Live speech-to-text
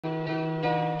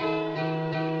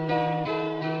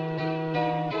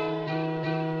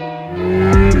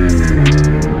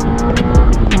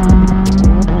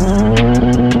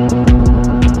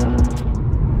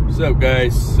What's up,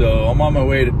 guys? So I'm on my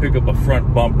way to pick up a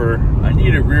front bumper. I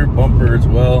need a rear bumper as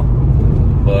well,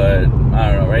 but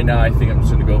I don't know. Right now I think I'm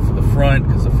just gonna go for the front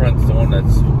because the front's the one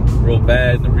that's real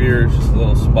bad and the rear is just a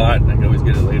little spot and I can always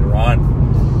get it later on.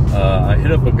 I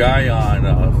hit up a guy on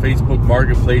Facebook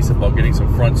Marketplace about getting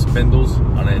some front spindles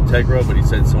on an Integra, but he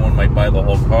said someone might buy the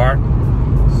whole car.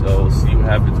 So we'll see what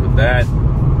happens with that.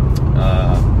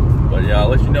 But yeah, I'll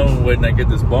let you know when I get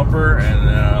this bumper, and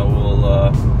I will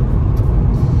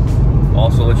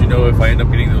also let you know if I end up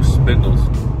getting those spindles.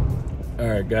 All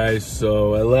right, guys,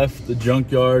 so I left the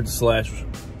junkyard slash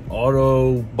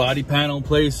auto body panel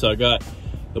place. So I got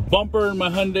the bumper in my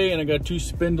Hyundai and I got 2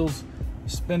 spindles. The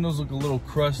spindles look a little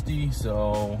crusty,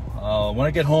 so when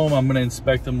I get home, I'm gonna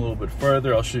inspect them a little bit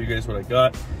further. I'll show you guys what I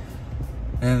got,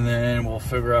 and then we'll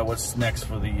figure out what's next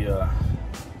for the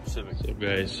Civic. So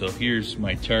guys, so here's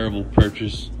my terrible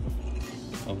purchase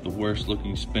of the worst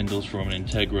looking spindles from an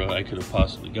Integra I could have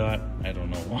possibly got. I don't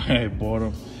know why I bought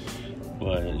them,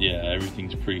 but yeah,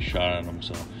 everything's pretty shot on them.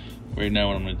 So right now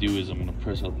what I'm gonna do is I'm gonna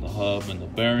press out the hub and the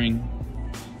bearing,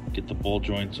 get the ball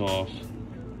joints off,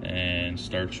 and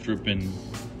start stripping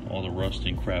all the rust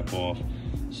and crap off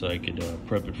so I could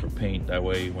prep it for paint. That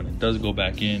way when it does go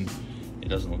back in, it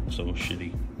doesn't look so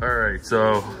shitty. All right,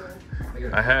 so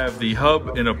I have the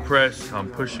hub in a press. I'm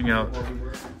pushing it out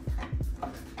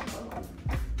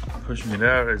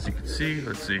as you can see.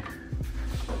 Let's see.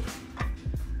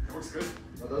 Looks good.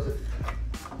 How does it?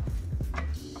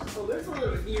 Oh, there's a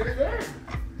little here there.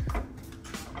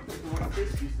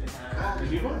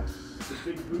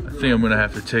 I think I'm gonna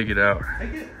have to take it out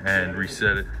and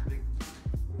reset it.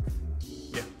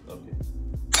 Yeah, okay.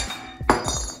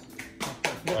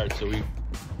 All right, so we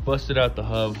busted out the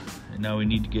hub, and now we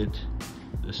need to get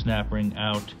the snap ring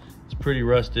out. It's pretty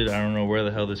rusted. I don't know where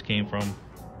the hell this came from.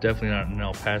 Definitely not an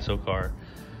El Paso car.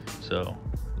 So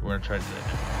we're gonna try to do that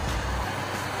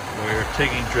now. We're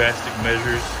taking drastic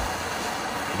measures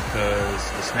because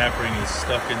the snap ring is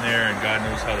stuck in there and God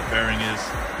knows how the bearing is.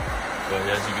 But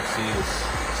as you can see, this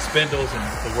spindle's in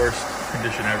the worst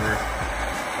condition ever.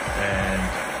 And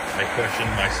I question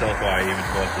myself why I even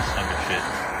bought this hunk of shit.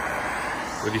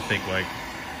 What do you think, Mike?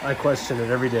 I question it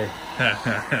every day.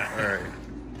 All right.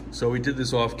 So we did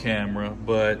this off camera,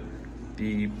 but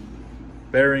the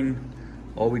bearing,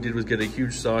 all we did was get a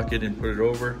huge socket and put it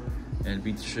over and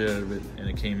beat the shit out of it, and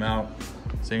it came out.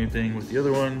 Same thing with the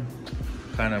other one,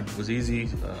 kind of was easy.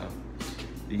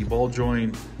 The ball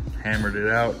joint, hammered it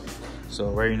out. So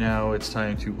right now it's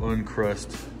time to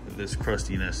uncrust this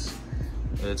crustiness.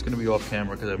 It's gonna be off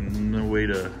camera because I have no way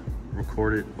to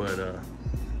record it, but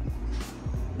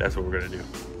that's what we're gonna do.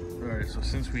 All right, so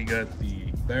since we got the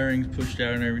bearings pushed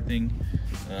out and everything,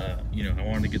 you know, I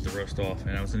wanted to get the rust off,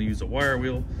 and I was gonna use a wire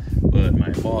wheel, but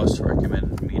my boss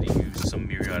recommended me to use some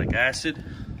muriatic acid.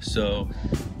 So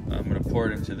I'm gonna pour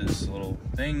it into this little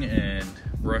thing and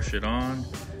brush it on,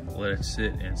 let it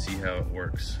sit and see how it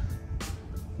works.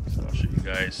 So I'll show you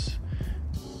guys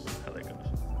how that goes.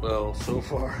 Well, so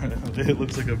far it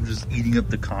looks like I'm just eating up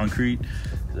the concrete.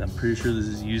 I'm pretty sure this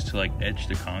is used to like etch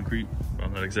the concrete, but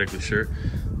I'm not exactly sure.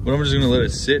 But I'm just gonna let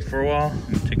it sit for a while.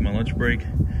 I'm gonna take my lunch break,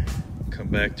 come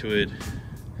back to it,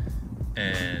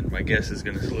 and my guess is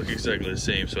gonna look exactly the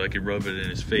same, so I can rub it in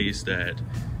his face that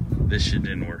this shit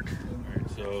didn't work. All right,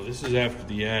 so this is after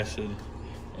the acid,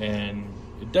 and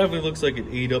it definitely looks like it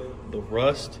ate up the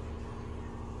rust,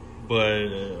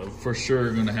 but for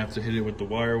sure gonna have to hit it with the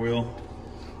wire wheel.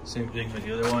 Same thing with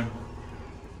the other one.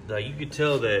 You could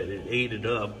tell that it ate it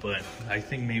up, but I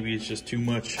think maybe it's just too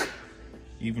much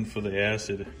even for the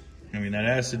acid. I mean, that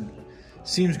acid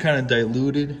seems kind of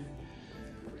diluted,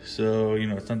 so you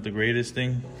know, it's not the greatest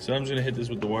thing. So I'm just gonna hit this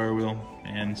with the wire wheel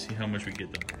and see how much we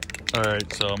get done. All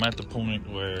right, so I'm at the point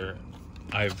where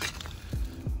I've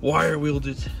wire wheeled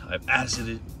it, I've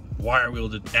acided, wire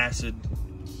wheeled it, acid,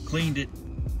 cleaned it,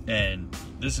 and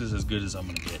this is as good as I'm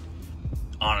gonna get.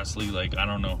 Honestly, like, I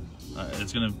don't know.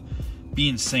 It's gonna be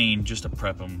insane just to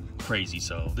prep them crazy.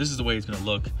 So this is the way it's gonna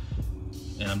look,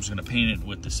 and I'm just gonna paint it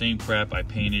with the same crap I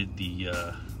painted the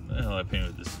I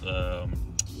painted this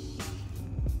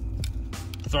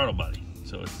throttle body.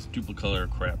 So it's duplicate color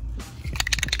crap.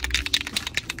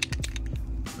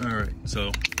 All right,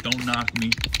 so don't knock me,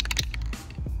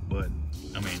 but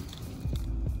I mean,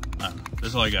 I don't know.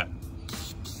 That's all I got.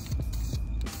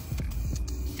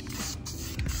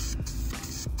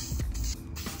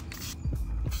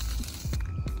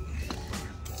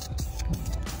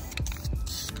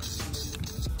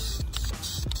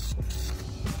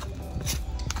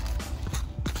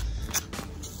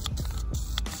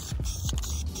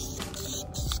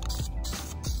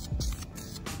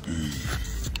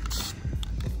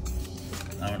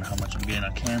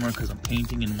 camera because I'm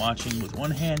painting and watching with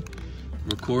one hand,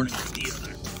 recording with the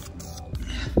other.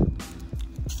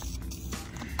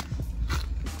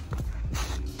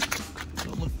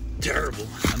 Don't look terrible.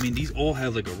 I mean, these all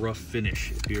have like a rough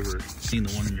finish. If you ever seen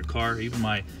the one in your car, even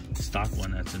my stock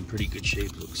one that's in pretty good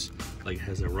shape looks like it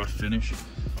has a rough finish.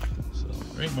 So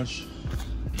very much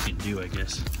you can do, I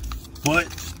guess, but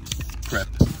prep.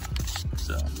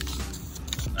 So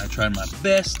I tried my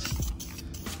best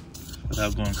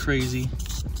without going crazy.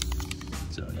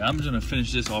 So yeah, I'm just gonna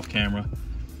finish this off camera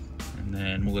and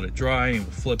then we'll let it dry and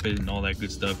we'll flip it and all that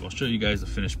good stuff. I'll show you guys the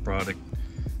finished product.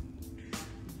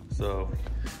 So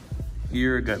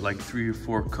here I got like 3 or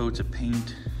 4 coats of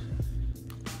paint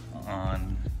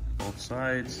on both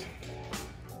sides.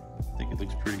 I think it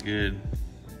looks pretty good.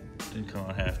 Didn't come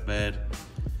out half bad.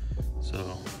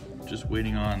 So just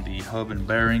waiting on the hub and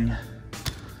bearing.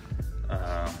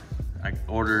 I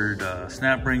ordered a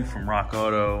snap ring from Rock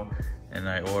Auto, and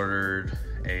I ordered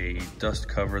a dust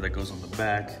cover that goes on the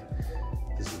back.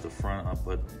 This is the front,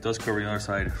 but dust cover on the other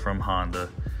side from Honda.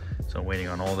 So I'm waiting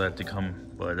on all that to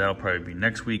come, but that'll probably be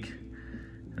next week,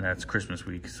 and that's Christmas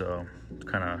week. So it's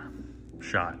kind of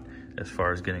shot as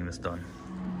far as getting this done.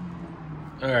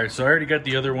 All right, so I already got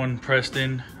the other one pressed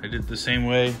in. I did it the same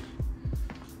way.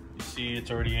 You see it's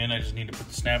already in. I just need to put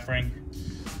the snap ring.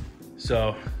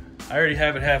 So I already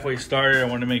have it halfway started. I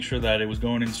wanted to make sure that it was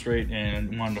going in straight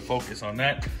and wanted to focus on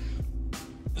that.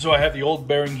 So I have the old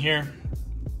bearing here,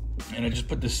 and I just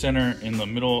put the center in the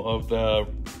middle of the,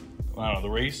 I don't know, the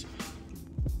race.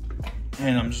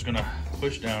 And I'm just gonna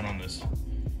push down on this.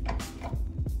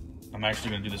 I'm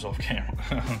actually gonna do this off camera.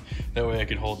 That way I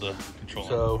can hold the control.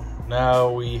 So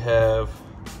now we have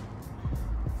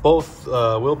both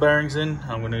wheel bearings in.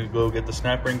 I'm gonna go get the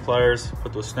snap ring pliers,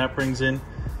 put those snap rings in.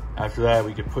 After that,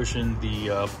 we can push in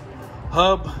the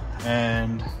hub,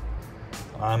 and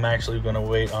I'm actually gonna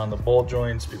wait on the ball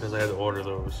joints because I had to order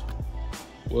those.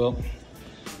 Well,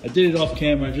 I did it off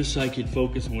camera just so I could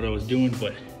focus on what I was doing,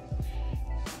 but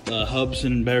the hubs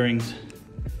and bearings,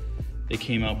 they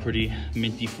came out pretty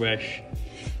minty fresh.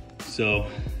 So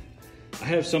I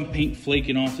have some paint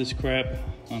flaking off this crap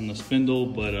on the spindle,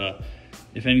 but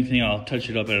if anything, I'll touch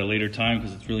it up at a later time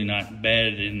because it's really not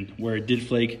bad. And where it did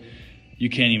flake, you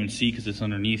can't even see because it's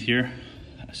underneath here.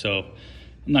 So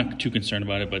I'm not too concerned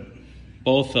about it, but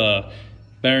both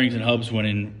bearings and hubs went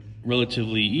in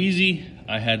relatively easy.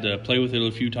 I had to play with it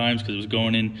a few times because it was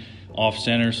going in off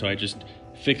center, so I just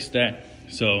fixed that.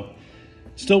 So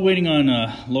still waiting on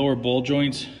lower ball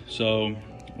joints. So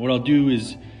what I'll do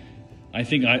is, I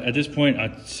think at this point,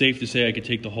 it's safe to say I could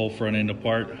take the whole front end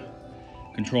apart.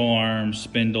 Control arms,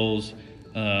 spindles,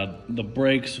 the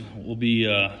brakes will be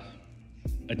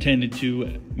attended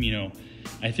to, you know,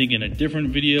 I think in a different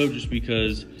video, just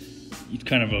because it's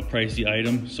kind of a pricey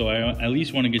item. So I at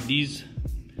least want to get these,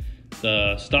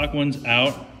 the stock ones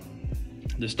out,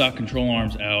 the stock control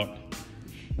arms out,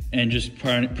 and just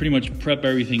pretty much prep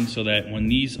everything so that when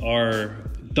these are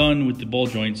done with the ball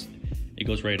joints, it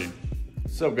goes right in.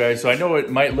 So guys, so I know it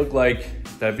might look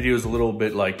like that video is a little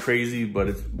bit like crazy, but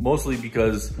it's mostly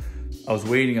because I was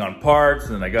waiting on parts,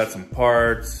 and then I got some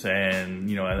parts, and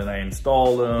you know, and then I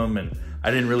installed them, and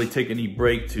I didn't really take any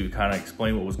break to kind of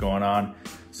explain what was going on.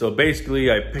 So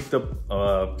basically, I picked up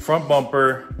a front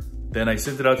bumper, then I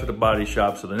sent it out to the body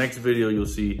shop. So the next video you'll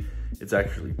see it's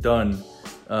actually done.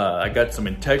 I got some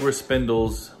Integra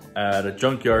spindles at a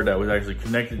junkyard that was actually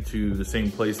connected to the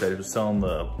same place that was selling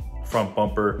the front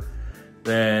bumper.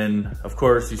 Then, of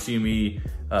course, you see me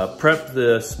prep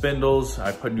the spindles.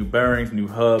 I put new bearings, new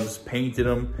hubs, painted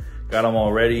them, got them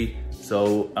all ready.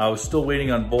 So I was still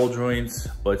waiting on ball joints,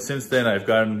 but since then I've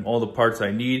gotten all the parts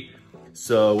I need.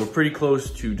 So we're pretty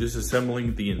close to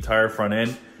disassembling the entire front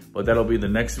end, but that'll be the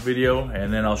next video,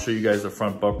 and then I'll show you guys the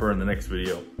front bumper in the next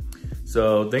video.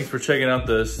 So thanks for checking out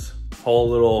this whole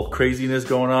little craziness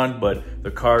going on, but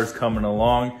the car is coming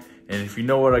along. And if you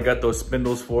know what I got those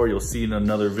spindles for, you'll see in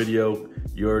another video.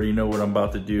 You already know what I'm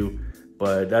about to do,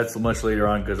 but that's much later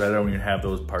on because I don't even have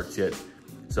those parts yet.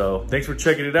 So thanks for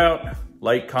checking it out.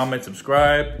 Like, comment,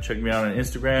 subscribe. Check me out on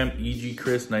Instagram,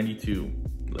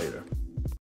 egchris92. Later.